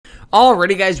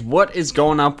Alrighty guys, what is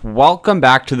going up? Welcome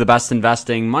back to the Best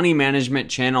Investing Money Management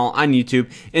channel on YouTube.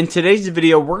 In today's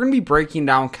video, we're going to be breaking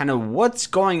down kind of what's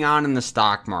going on in the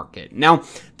stock market. Now,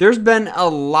 there's been a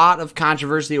lot of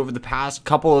controversy over the past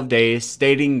couple of days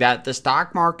stating that the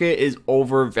stock market is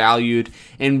overvalued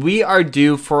and we are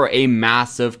due for a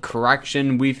massive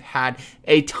correction. We've had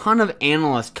a ton of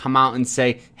analysts come out and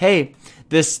say, hey,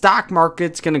 the stock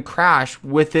market's going to crash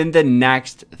within the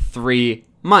next 3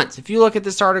 months. If you look at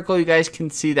this article, you guys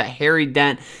can see that Harry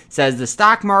Dent says the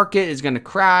stock market is going to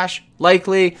crash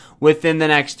likely within the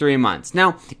next 3 months.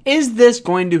 Now, is this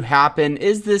going to happen?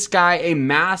 Is this guy a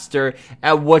master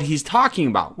at what he's talking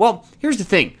about? Well, here's the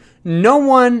thing. No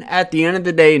one at the end of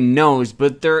the day knows,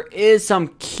 but there is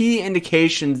some key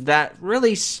indications that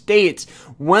really states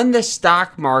when the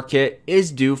stock market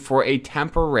is due for a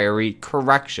temporary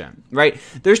correction, right?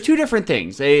 There's two different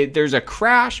things. There's a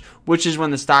crash, which is when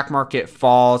the stock market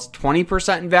falls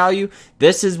 20% in value.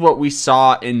 This is what we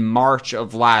saw in March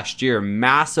of last year.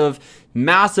 Massive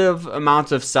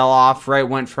amounts of sell-off, right?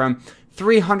 Went from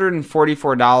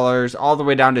 $344 all the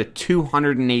way down to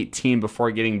 $218 before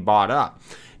getting bought up.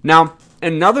 Now,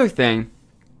 another thing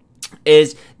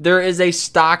is there is a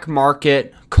stock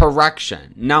market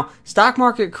correction. Now, stock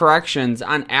market corrections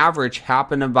on average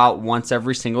happen about once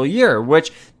every single year,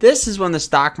 which this is when the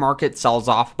stock market sells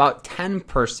off about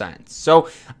 10%. So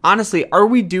honestly, are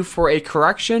we due for a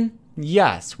correction?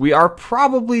 Yes, we are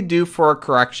probably due for a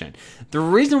correction. The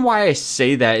reason why I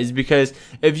say that is because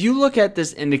if you look at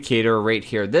this indicator right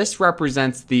here, this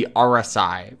represents the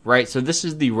RSI, right? So this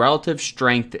is the relative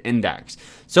strength index.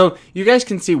 So you guys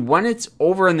can see when it's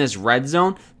over in this red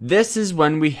zone, this is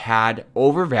when we had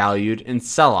overvalued and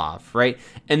sell-off, right?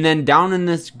 And then down in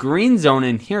this green zone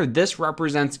in here, this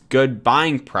represents good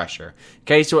buying pressure.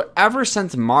 Okay, so ever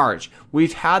since March,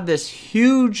 we've had this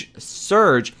huge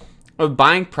surge of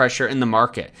buying pressure in the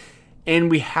market,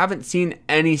 and we haven't seen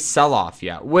any sell-off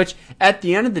yet, which at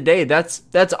the end of the day, that's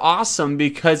awesome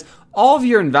because all of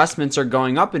your investments are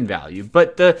going up in value.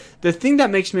 But the thing that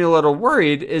makes me a little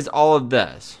worried is all of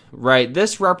this, right?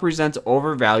 This represents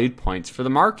overvalued points for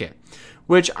the market,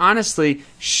 which honestly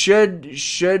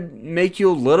should make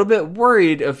you a little bit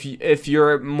worried if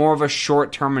you're more of a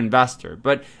short-term investor.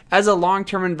 But as a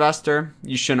long-term investor,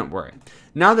 you shouldn't worry.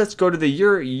 Now let's go to the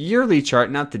yearly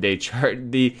chart, not the day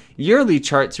chart, the yearly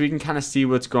chart, so we can kind of see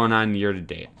what's going on year to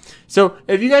date. So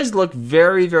if you guys look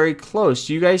very, very close,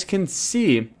 you guys can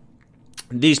see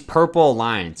these purple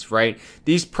lines, right?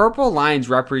 These purple lines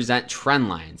represent trend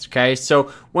lines, okay?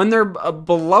 So when they're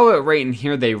below it right in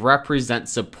here, they represent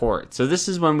support. So this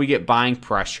is when we get buying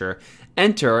pressure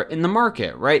enter in the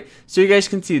market, right? So you guys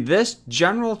can see this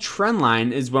general trend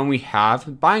line is when we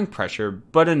have buying pressure.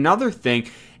 But another thing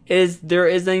is there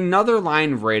is another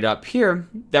line right up here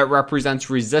that represents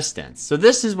resistance. So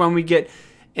this is when we get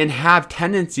and have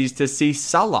tendencies to see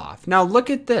sell-off. Now look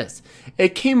at this.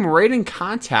 It came right in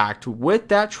contact with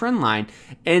that trend line,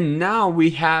 and now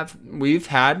we've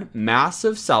had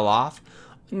massive sell-off.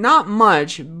 Not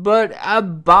much, but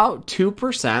about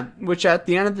 2%, which at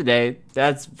the end of the day,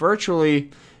 that's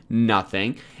virtually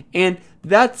nothing. And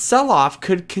that sell-off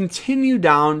could continue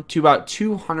down to about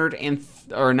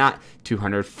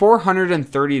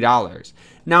 $430.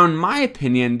 Now, in my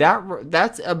opinion,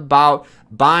 that's about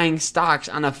buying stocks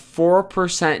on a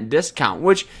 4% discount,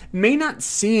 which may not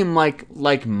seem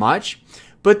like much,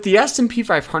 but the S&P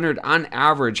 500 on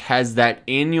average has that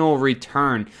annual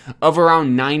return of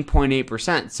around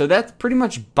 9.8%. So that's pretty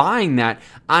much buying that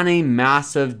on a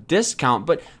massive discount.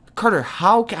 But Carter,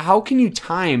 how can you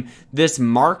time this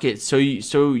market so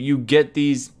you get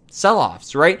these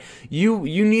sell-offs, right? You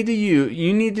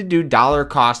need to do dollar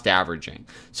cost averaging.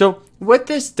 So what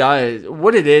it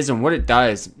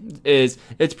does is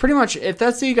it's pretty much, if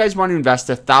let's say you guys want to invest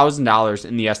 $1,000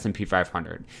 in the S&P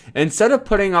 500, instead of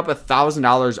putting up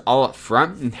 $1,000 all up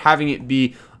front and having it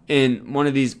be in one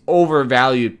of these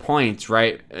overvalued points,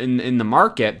 right, in the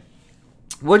market,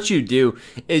 what you do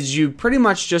is you pretty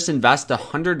much just invest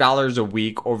 $100 a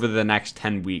week over the next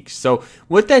 10 weeks. So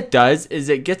what that does is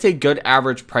it gets a good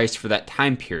average price for that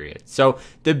time period. So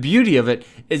the beauty of it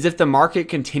is if the market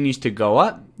continues to go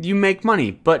up, you make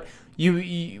money. But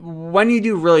when you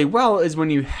do really well is when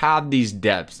you have these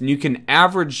dips and you can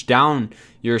average down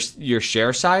your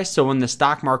share size. So when the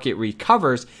stock market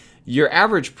recovers, your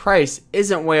average price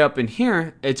isn't way up in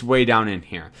here, it's way down in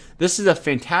here. This is a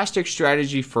fantastic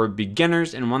strategy for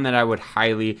beginners and one that I would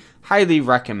highly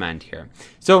recommend here.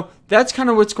 So that's kind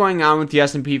of what's going on with the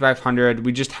S&P 500.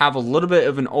 We just have a little bit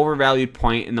of an overvalued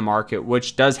point in the market,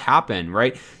 which does happen,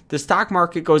 right? The stock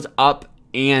market goes up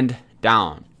and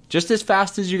down. Just as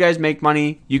fast as you guys make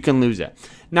money, you can lose it.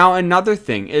 Now, another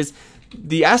thing is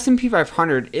the S&P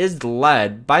 500 is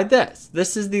led by this.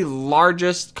 This is the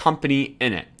largest company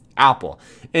in it, Apple.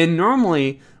 And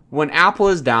normally, when Apple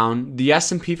is down, the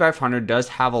S&P 500 does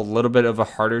have a little bit of a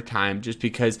harder time just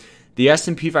because the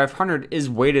S&P 500 is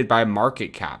weighted by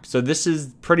market cap. So this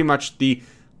is pretty much the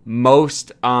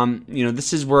most,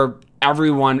 this is where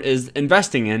everyone is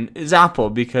investing in is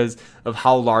Apple because of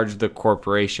how large the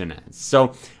corporation is.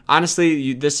 So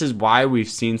honestly, this is why we've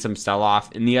seen some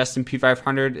sell-off in the S&P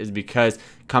 500 is because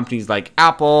companies like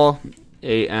Apple,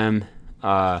 AMZN,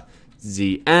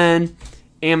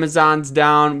 Amazon's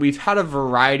down. We've had a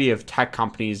variety of tech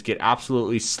companies get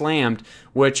absolutely slammed,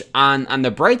 which on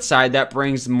the bright side, that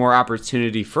brings more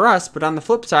opportunity for us. But on the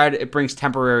flip side, it brings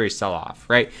temporary sell-off,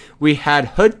 right? We had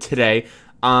Hood today.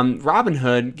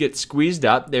 Robinhood gets squeezed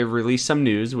up. They released some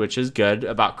news, which is good,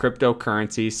 about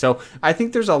cryptocurrency. So I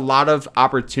think there's a lot of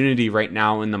opportunity right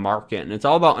now in the market. And it's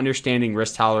all about understanding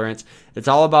risk tolerance. It's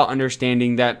all about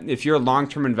understanding that if you're a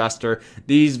long-term investor,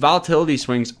 these volatility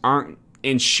swings aren't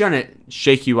and shouldn't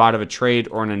shake you out of a trade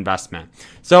or an investment.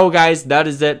 So guys, that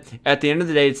is it. At the end of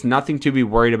the day, it's nothing to be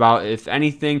worried about. If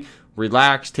anything,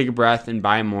 relax, take a breath, and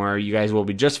buy more. You guys will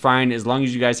be just fine as long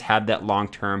as you guys have that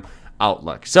long-term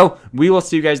outlook. So we will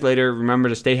see you guys later. Remember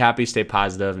to stay happy, stay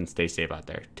positive, and stay safe out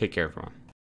there. Take care, everyone.